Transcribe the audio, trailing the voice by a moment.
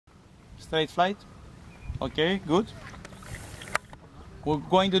straight flight. Okay, good. We're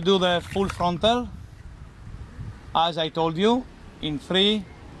going to do the full frontal, as I told you, in 3,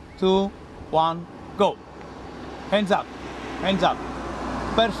 2, 1, go. Hands up, hands up.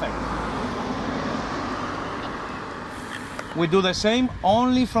 Perfect. We do the same,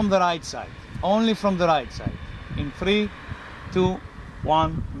 only from the right side. Only from the right side. In 3, 2,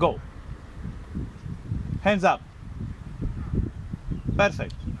 1, go. Hands up.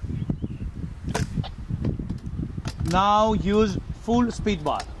 Perfect. Now use full speed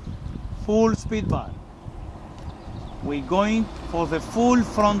bar. Full speed bar. We're going for the full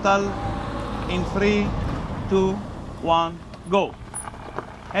frontal in 3, 2, 1, go.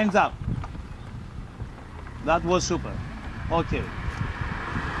 Hands up. That was super. Okay.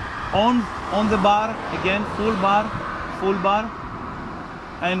 On the bar, again, full bar.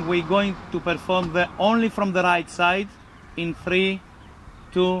 And we're going to perform the only from the right side in 3,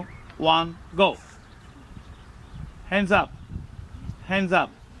 2, 1, go. Hands up. Hands up.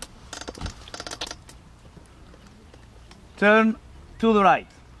 Turn to the right.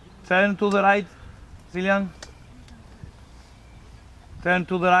 Turn to the right, Zillian. Turn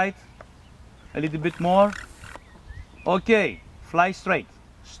to the right. A little bit more. Okay. Fly straight.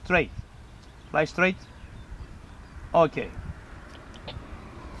 Straight. Fly straight. Okay.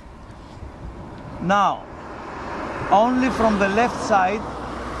 Now, only from the left side,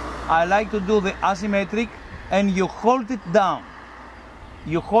 I like to do the asymmetric, and you hold it down.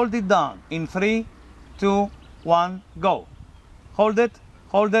 You hold it down in 3, 2, 1, go. Hold it,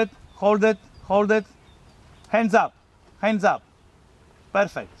 hold it, hold it, hold it. Hands up, hands up.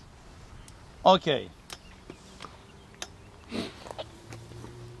 Perfect. Okay.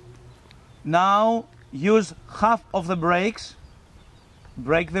 Now use half of the brakes.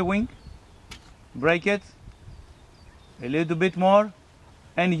 Brake the wing. Brake it. A little bit more.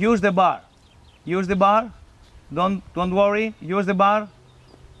 And use the bar. Use the bar. Don't worry. Use the bar.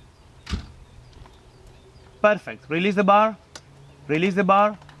 Perfect. Release the bar. Release the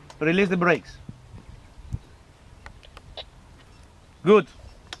bar. Release the brakes. Good.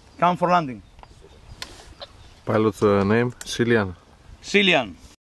 Come for landing. Pilot's name? Cillian. Cillian.